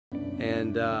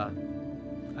and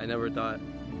I never thought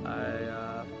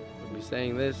I would be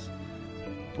saying this,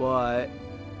 but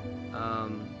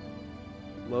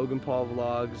Logan Paul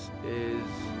Vlogs is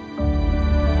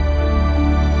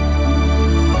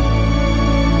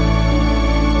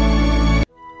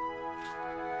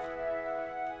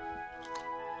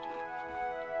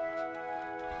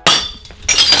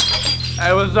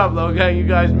Hey, what's up, Logan? You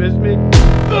guys missed me?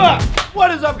 Ugh!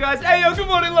 What is up, guys? Hey, yo, good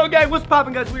morning, Logan. What's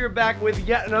poppin', guys? We are back with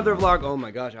yet another vlog. Oh my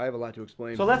gosh, I have a lot to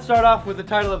explain. So let's start off with the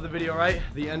title of the video, right?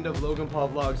 The end of Logan Paul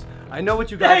Vlogs. I know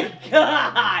what you guys... Thank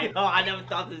God! Oh, I never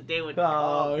thought this day would come.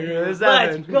 Oh, here's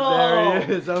Let's go! There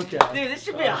he is, okay. Dude, this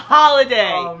should be a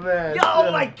holiday! Oh, man. Yo,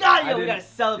 oh my God, yo, we gotta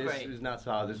celebrate. This is not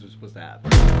how this was supposed to happen.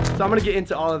 So I'm gonna get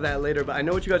into all of that later, but I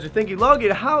know what you guys are thinking.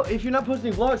 Logan, if you're not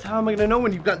posting vlogs, how am I gonna know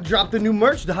when you've got dropped the new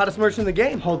merch, the hottest merch in the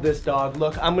game? Hold this, dog.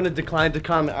 Look, I'm gonna decline to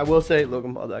comment. I will say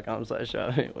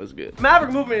loganpaul.com/shop. It was good.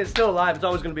 Maverick movement is still alive. It's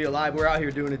always gonna be alive. We're out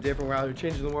here doing it different. We're out here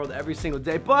changing the world every single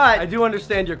day. But I do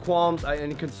understand your qualms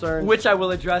and concerns, which I will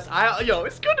address. Yo,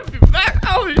 it's good to be back.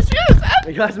 Holy shit!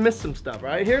 You guys missed some stuff,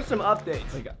 right? Here's some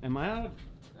updates. Like, am I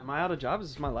out of jobs?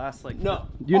 This is my last, like... No.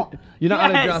 You're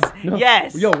not out of jobs? No.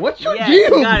 Yes. Yo, what's your deal, you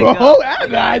bro?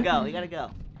 Gotta go. You gotta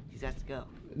go. He has to go.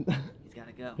 He's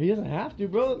gotta go. He doesn't have to,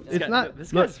 bro.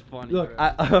 This guy's funny. Look,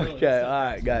 Okay,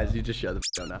 alright, guys, you just shut the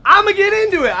f up now. I'm gonna get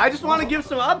into it. I just want to give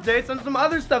some updates on some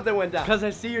other stuff that went down. Because I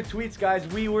see your tweets, guys.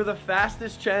 We were the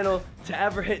fastest channel to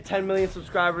ever hit 10 million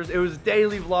subscribers. It was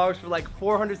daily vlogs for like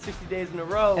 460 days in a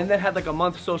row, and then had like a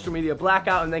month social media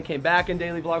blackout, and then came back and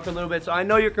daily vlog for a little bit. So I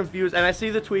know you're confused, and I see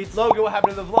the tweets. Logan, what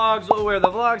happened to the vlogs? Where are the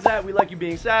vlogs at? We like you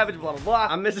being savage, blah, blah, blah.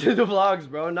 I'm missing the vlogs,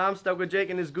 bro. Now I'm stuck with Jake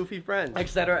and his goofy friends,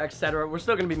 etc., etc. We're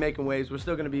still gonna be making waves. We're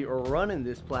still gonna be running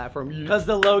this platform because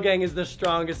the Logang is the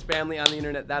strongest family on the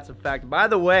internet. That's a fact. By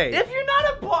the way, if you're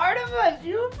not a part of us,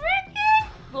 you freaking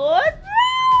good.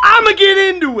 I'ma get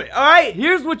into it, all right?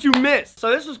 Here's what you missed.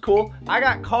 So this was cool. I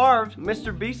got carved.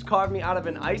 Mr. Beast carved me out of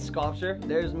an ice sculpture.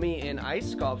 There's me in ice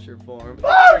sculpture form.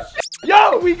 Oh, shit.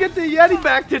 Yo, we get the Yeti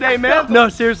back today, man. No,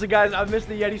 seriously, guys, I've missed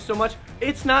the Yeti so much.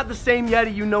 It's not the same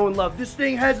Yeti you know and love. This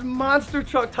thing has monster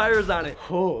truck tires on it.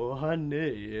 Oh,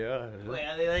 honey, yeah. Wait,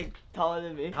 are they like taller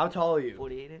than me? How tall are you?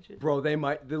 48 inches? Bro, they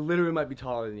literally might be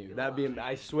taller than you. That'd be,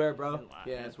 I swear, bro.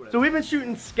 Yeah, that's what. So we've been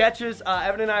shooting sketches.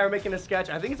 Evan and I are making a sketch.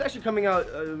 I think it's actually coming out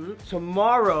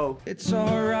tomorrow. It's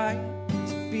alright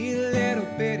to be a little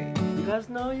bitty. You guys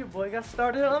know your boy got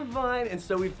started on Vine, and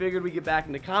so we figured we'd get back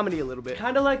into comedy a little bit.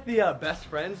 Kind of like the Best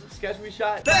Friends sketch we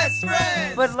shot. Best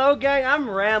friends! But Logang, I'm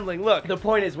rambling. Look, the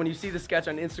point is when you see the sketch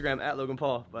on Instagram, at Logan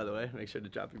Paul, by the way, make sure to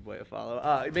drop your boy a follow.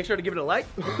 Make sure to give it a like.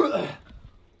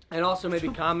 And also maybe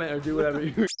comment or do whatever you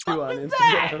do on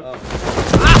Instagram. Oh.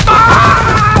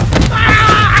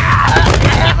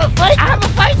 I have a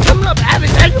fight coming up, Abby.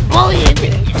 You're bullying me.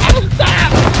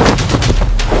 Stop.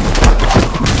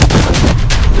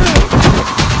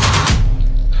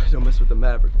 Don't mess with the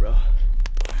Maverick, bro.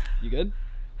 you good?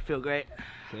 Feel great.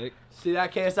 Sick. See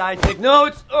that, KSI? Take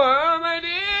notes. Oh, my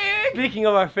dick. Speaking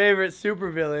of our favorite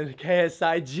supervillain,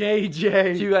 KSI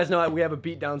JJ. So you guys know we have a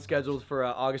beatdown scheduled for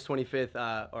August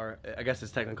 25th, or I guess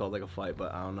it's technically called like a fight,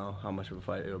 but I don't know how much of a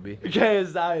fight it'll be.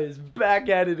 KSI is back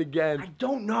at it again. I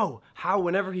don't know how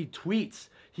whenever he tweets,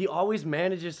 he always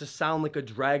manages to sound like a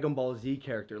Dragon Ball Z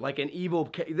character, like an evil.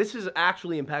 This is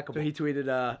actually impeccable. So he tweeted,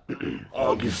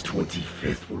 August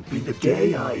 25th will be the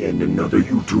day I end another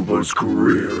YouTuber's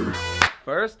career.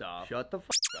 First off, shut the f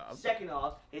up. Second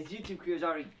off, his YouTube career is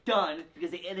already done because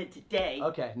they ended today.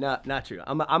 Okay, not true.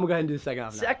 I'm gonna go ahead and do the second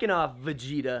off now. Second off,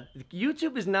 Vegeta.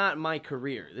 YouTube is not my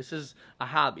career. This is a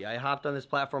hobby. I hopped on this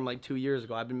platform like 2 years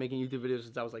ago. I've been making YouTube videos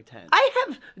since I was like 10. I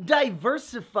have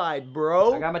diversified,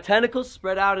 bro. I got my tentacles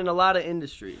spread out in a lot of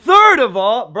industries. Third of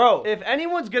all, bro, if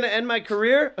anyone's gonna end my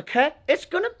career, okay, it's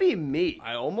gonna be me.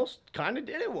 I almost kind of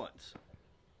did it once.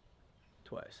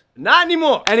 Twice. Not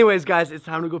anymore. Anyways, guys, it's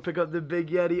time to go pick up the big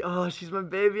Yeti. Oh, she's my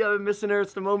baby. I've been missing her.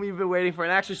 It's the moment you've been waiting for.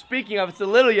 And actually, speaking of, it's the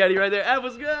little Yeti right there. Ev,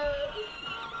 what's good?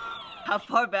 How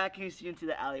far back can you see into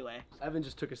the alleyway? Evan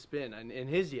just took a spin in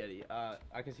his Yeti.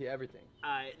 I can see everything.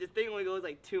 Alright, this thing only goes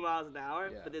like 2 miles an hour,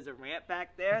 Yeah. but there's a ramp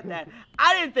back there that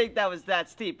I didn't think that was that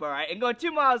steep, alright? And going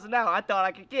 2 miles an hour, I thought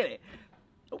I could get it.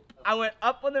 I went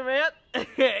up on the ramp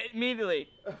immediately.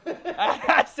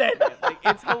 I said that. Like,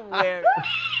 it's hilarious.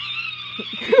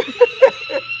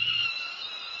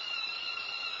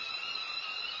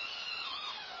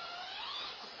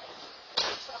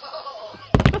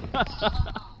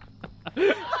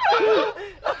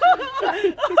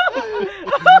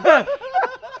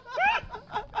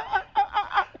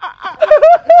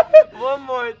 One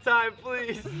more time,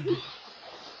 please.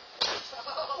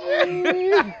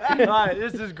 Alright,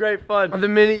 this is great fun. The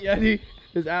mini Yeti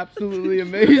is absolutely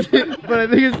amazing, but I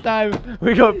think it's time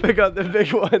we go pick up the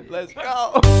big one. Let's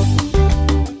go.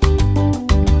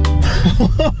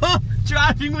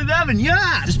 Driving with Evan,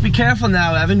 yeah. Just be careful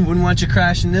now, Evan. Wouldn't want you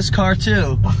crashing this car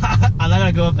too. I'm not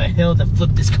gonna go up a hill to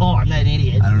flip this car. I'm not an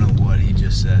idiot. I don't know what he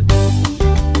just said.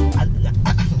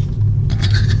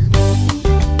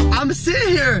 I'm sitting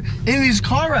here in these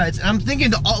car rides, and I'm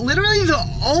thinking literally the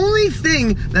only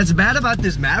thing that's bad about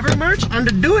this Maverick merch, on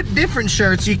the Do It Different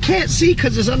shirts, you can't see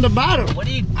because it's on the bottom. What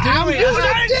are you doing? I'm doing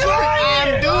it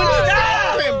different,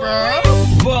 bro.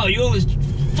 Bro, you always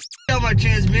f***ed my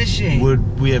transmission.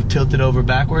 Would we have tilted over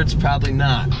backwards? Probably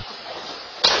not.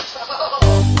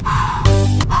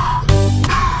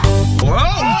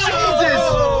 Oh, Jesus!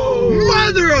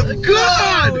 Mother of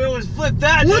God! We almost flipped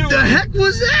that. What the heck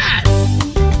was that?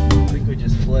 I think we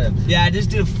just flipped. Yeah, just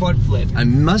do a front flip. I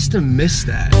must have missed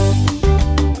that.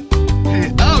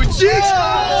 Oh, Jesus!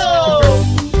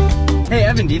 Hey,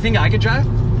 Evan, do you think I could drive?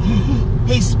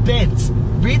 Hey, Spence,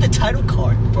 read the title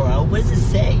card, bro. What does it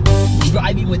say?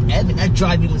 Driving with Evan, not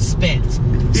driving with Spence.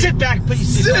 Sit back, put your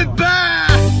seat Sit on.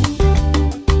 back!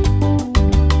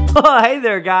 Oh, hey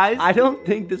there, guys. I don't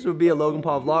think this would be a Logan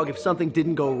Paul vlog if something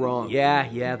didn't go wrong.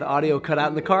 Yeah, the audio cut out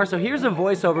in the car, so here's a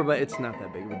voiceover, but it's not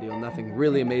that big of a deal. Nothing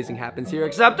really amazing happens here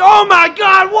except, oh my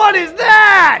God, what is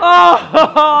that?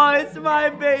 Oh, it's my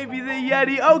baby, the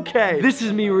Yeti. Okay, this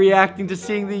is me reacting to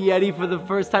seeing the Yeti for the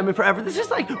first time in forever. This is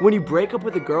like when you break up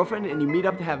with a girlfriend and you meet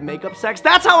up to have makeup sex.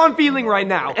 That's how I'm feeling right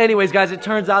now. Anyways, guys, it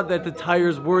turns out that the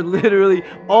tires were literally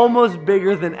almost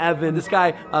bigger than Evan. This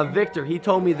guy, Victor, he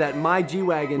told me that my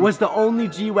G-Wagon was the only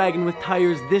G-Wagon with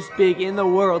tires this big in the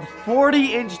world.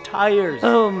 40-inch tires.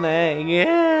 Oh man,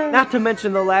 yeah. Not to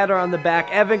mention the ladder on the back.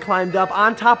 Evan climbed up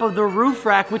on top of the roof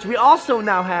rack, which we also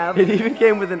now have. It even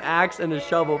came with an axe and a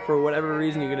shovel for whatever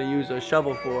reason you're gonna use a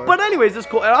shovel for. But anyways, it's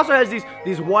cool. It also has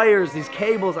these wires, these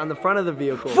cables on the front of the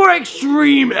vehicle for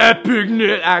extreme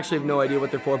epicness. I actually have no idea what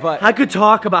they're for, but I could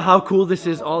talk about how cool this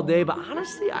is all day, but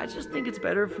honestly, I just think it's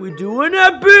better if we do an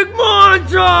epic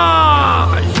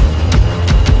montage.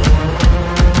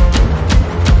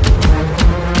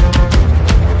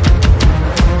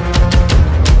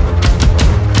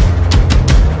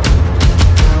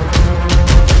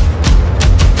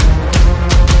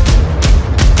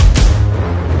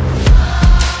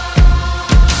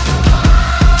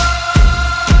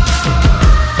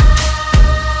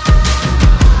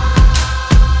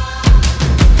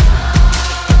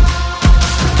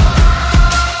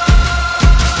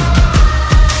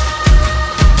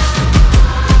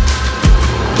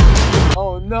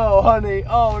 Honey,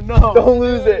 oh no. Don't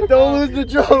lose it. Don't lose the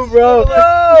drone, bro.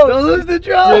 No. Don't lose the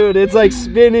drone. Dude, it's like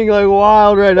spinning like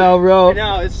wild right now, bro.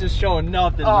 Now it's just showing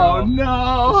nothing, bro. Oh no,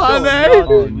 honey.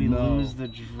 Oh, we lose the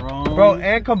drone. Bro,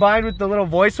 and combined with the little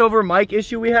voiceover mic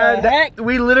issue we had,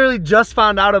 we literally just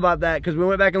found out about that because we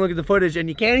went back and looked at the footage and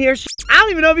you can't hear shit. I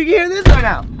don't even know if you can hear this right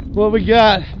now. What we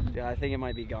got? Yeah, I think it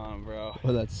might be gone, bro.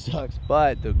 Oh, that sucks.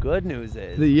 But the good news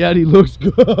is the Yeti looks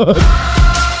good.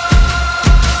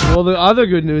 Well, the other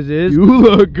good news is you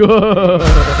look good.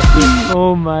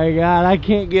 Oh my God, I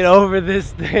can't get over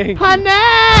this thing. Honey!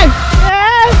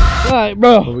 Yes! All right,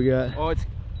 bro. What we got? Oh,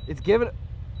 it's giving.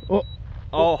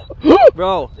 Oh,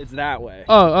 bro, it's that way.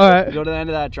 Oh, all right. Go to the end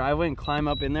of that driveway and climb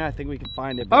up in there. I think we can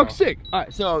find it, Oh, bro. sick. All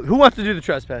right, so who wants to do the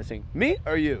trespassing? Me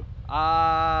or you?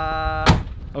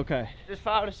 Okay. Just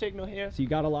follow the signal here. So you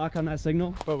got a lock on that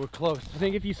signal? But we're close. I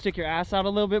think if you stick your ass out a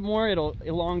little bit more, it'll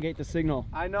elongate the signl.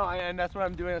 I know, and that's what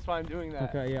I'm doing. That's why I'm doing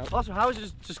that. Okay, yeah. Also, how is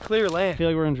it just clear land? I feel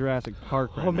like we're in Jurassic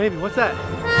Park right now. Maybe. What's that?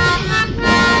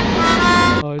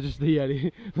 Oh, it's just the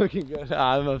Yeti. Looking good.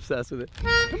 I'm obsessed with it.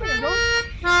 Come here, bro.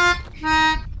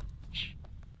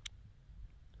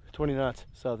 20 knots,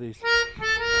 southeast.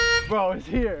 Bro, it's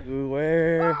here. Ooh,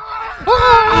 where?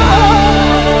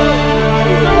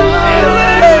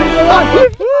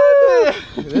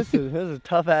 This is a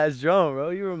tough ass drone,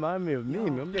 bro. You remind me of me.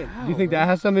 Do you think that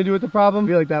has something to do with the problem? I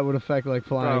feel like that would affect like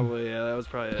flying. Probably, yeah. That was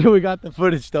probably it. We got the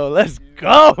footage though. Let's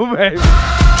go, baby.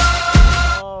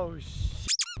 Oh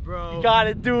shit, bro. You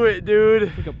gotta do it, dude.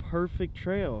 It's like a perfect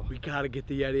trail. We gotta get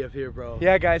the Yeti up here, bro.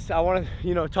 Yeah, guys, I want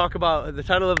to, talk about the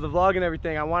title of the vlog and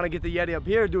everything. I want to get the Yeti up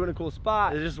here, doing a cool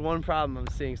spot. There's just one problem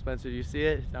I'm seeing, Spencer. Do you see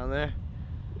it down there?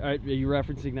 All right, are you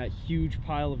referencing that huge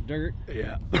pile of dirt?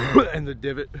 Yeah, and the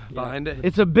divot behind it.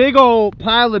 It's a big old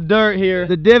pile of dirt here.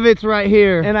 The divot's right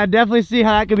here, and I definitely see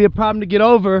how that could be a problem to get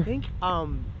over. I think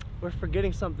we're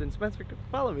forgetting something. Spencer,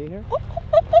 follow me here.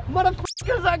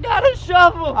 Motherfuckers, I got a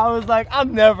shovel. I was like,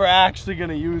 I'm never actually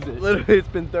gonna use it. Literally, it's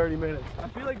been 30 minutes. I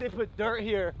feel like they put dirt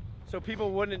here so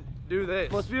people wouldn't do this.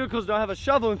 Most vehicles don't have a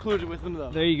shovel included with them though.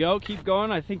 There you go, keep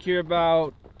going. I think you're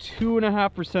about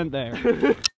 2.5% there.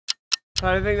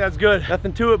 I think that's good.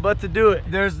 Nothing to it but to do it.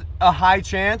 There's a high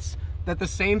chance that the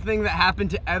same thing that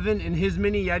happened to Evan in his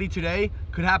mini Yeti today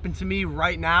could happen to me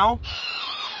right now.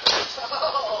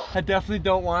 I definitely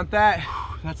don't want that.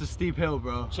 That's a steep hill,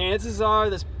 bro. Chances are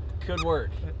this could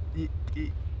work.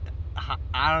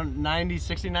 I don't, 90,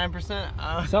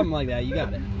 69%? Something like that, you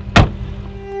got it.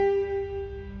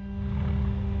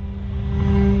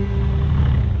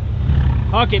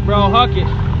 Huck it, bro, huck it.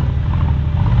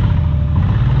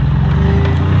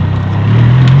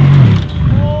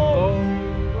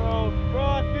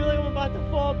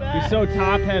 You're so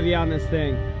top heavy on this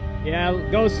thing. Yeah,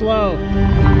 go slow.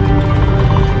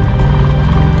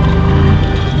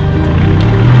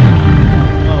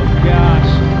 Oh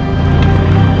gosh.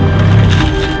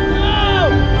 No!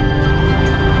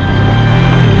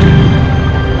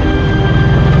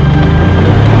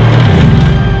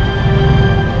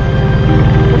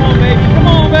 Come on, baby. Come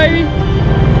on, baby.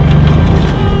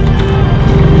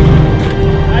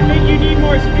 I think you need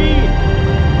more speed.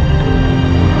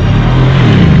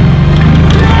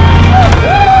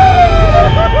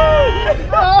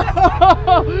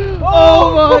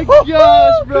 Oh my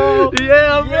gosh, bro!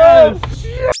 Yeah, bro!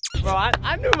 Yes. Bro,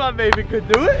 I knew my baby could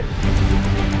do it.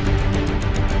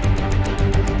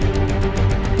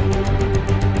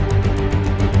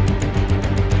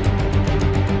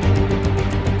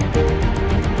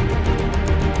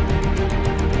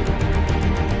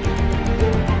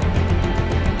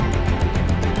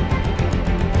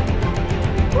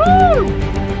 Woo!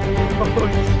 Oh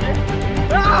shit!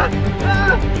 Ah!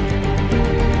 Ah!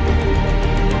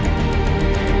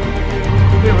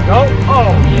 Here we go.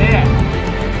 Oh, yeah.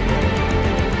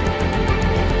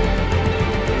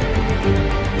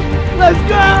 Let's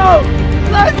go!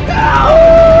 Let's go!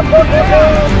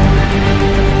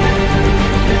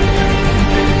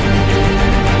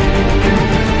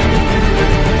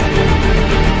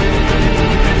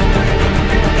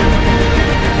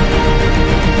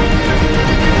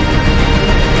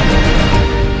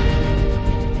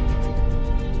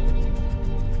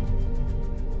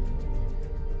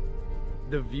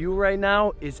 The view right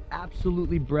now is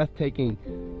absolutely breathtaking.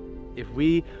 If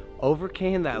we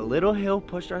overcame that little hill,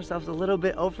 pushed ourselves a little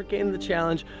bit, overcame the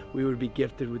challenge, we would be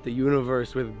gifted with the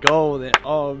universe, with gold, and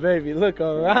oh baby, look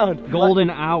around. Golden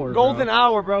hour, Golden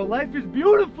hour, bro. Life is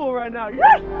beautiful right now.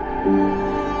 Yeah!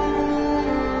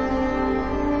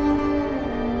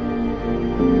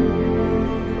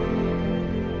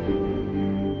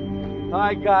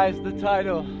 Alright guys, the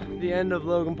title, the end of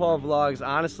Logan Paul Vlogs.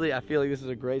 Honestly, I feel like this is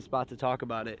a great spot to talk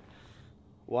about it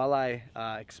while I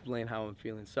explain how I'm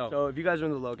feeling. So if you guys are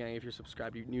in the Logan gang, if you're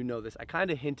subscribed, you know this. I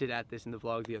kind of hinted at this in the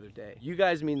vlog the other day. You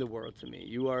guys mean the world to me.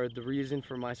 You are the reason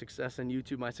for my success on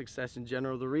YouTube, my success in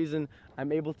general, the reason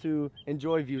I'm able to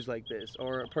enjoy views like this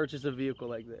or purchase a vehicle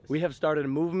like this. We have started a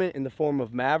movement in the form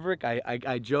of Maverick.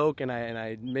 I joke and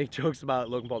I make jokes about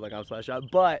loganpaul.com/shop,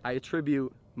 but I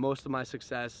attribute most of my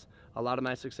success, a lot of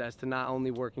my success, to not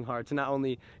only working hard, to not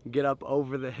only get up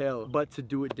over the hill, but to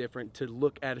do it different, to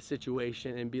look at a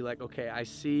situation and be like, okay, I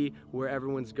see where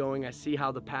everyone's going, I see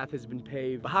how the path has been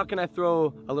paved, but how can I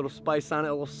throw a little spice on it,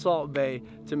 a little salt bay,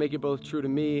 to make it both true to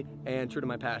me and true to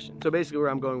my passion? So basically where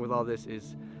I'm going with all this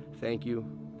is thank you.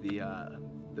 The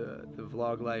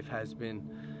vlog life has been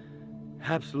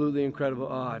absolutely incredible.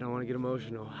 Oh, I don't want to get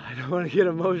emotional. I don't want to get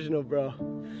emotional, bro.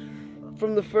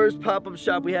 From the first pop-up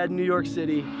shop we had in New York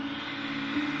City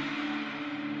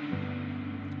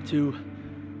to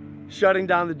shutting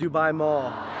down the Dubai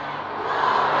Mall.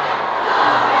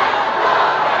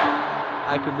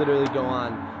 I could literally go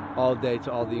on all day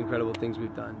to all the incredible things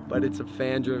we've done, but it's a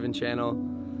fan-driven channel,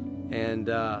 and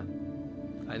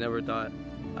I never thought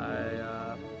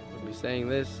I would be saying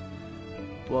this,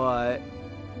 but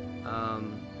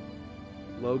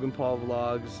Logan Paul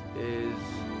Vlogs is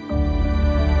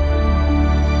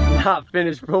not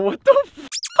finished, bro. What the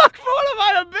fuck, bro? What am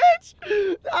I, a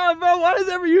bitch? Nah, bro, why does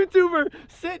every YouTuber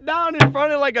sit down in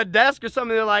front of like a desk or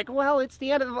something? They're like, well, it's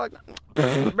the end of the vlog.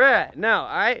 Bruh, no,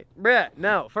 alright? Bruh,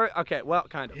 no. Okay, well,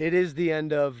 kind of. It is the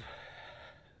end of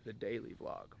the daily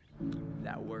vlog.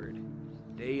 That word,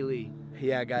 daily.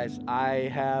 Yeah, guys,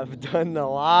 I have done a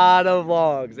lot of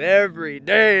vlogs every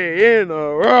day in a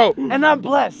row, and I'm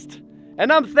blessed. And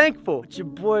I'm thankful. But your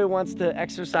boy wants to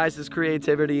exercise his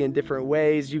creativity in different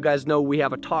ways. You guys know we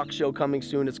have a talk show coming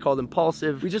soon. It's called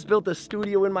Impulsive. We just built a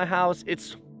studio in my house.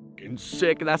 It's fucking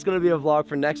sick. That's gonna be a vlog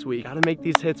for next week. Gotta make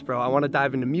these hits, bro. I wanna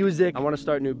dive into music. I wanna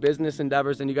start new business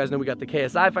endeavors. And you guys know we got the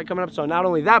KSI fight coming up. So not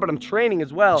only that, but I'm training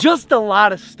as well. Just a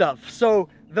lot of stuff. So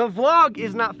the vlog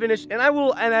is not finished, and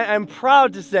I'm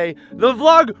proud to say, the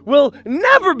vlog will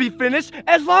never be finished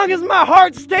as long as my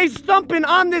heart stays thumping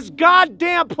on this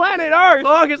goddamn planet Earth. As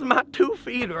long as my 2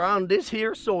 feet are on this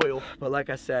here soil. But like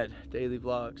I said, daily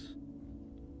vlogs,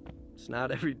 it's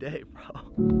not every day, bro.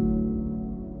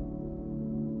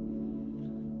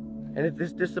 And if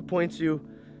this disappoints you,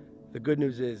 the good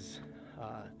news is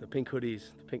the pink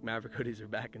hoodies, the pink Maverick hoodies are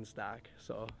back in stock.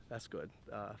 So that's good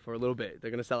for a little bit.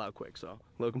 They're going to sell out quick. So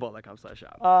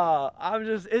loganpaul.com/shop.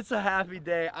 It's a happy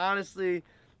day. Honestly,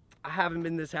 I haven't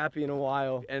been this happy in a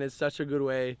while. And it's such a good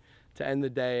way to end the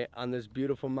day on this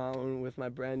beautiful mountain with my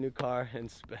brand new car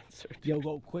and Spencer.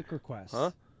 Yo, quick request.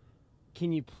 Huh?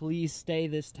 Can you please stay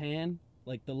this tan?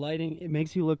 Like the lighting, it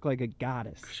makes you look like a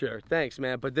goddess. Sure, thanks,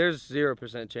 man. But there's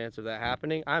 0% chance of that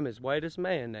happening. I'm as white as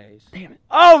mayonnaise. Damn it.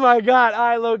 Oh my God. All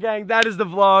right, Low Gang, that is the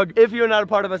vlog. If you're not a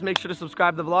part of us, make sure to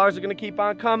subscribe. The vlogs are gonna keep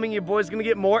on coming. Your boy's gonna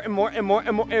get more and more and more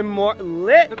and more and more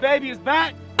lit. The baby is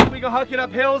back. We go hucking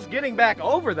up hills. Getting back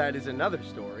over that is another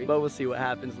story. But we'll see what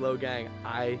happens, Low Gang.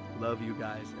 I love you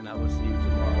guys, and I will see you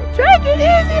tomorrow. Take it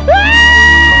easy,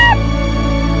 man!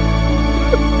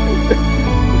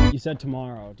 You said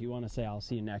tomorrow. Do you want to say I'll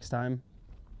see you next time?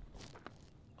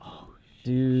 Oh,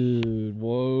 dude,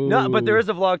 whoa. No, but there is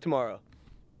a vlog tomorrow.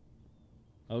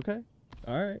 Okay.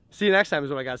 All right. See you next time is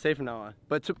what I gotta say from now on.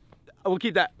 But we'll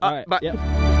keep that. All right. Bye. Yep.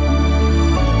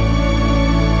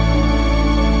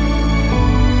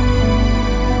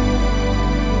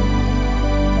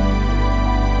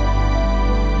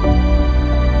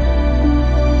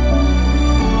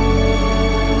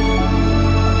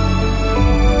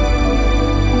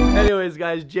 Anyways,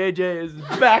 guys, JJ is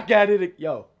back at it.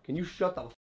 Yo, can you shut the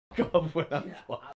f up when I'm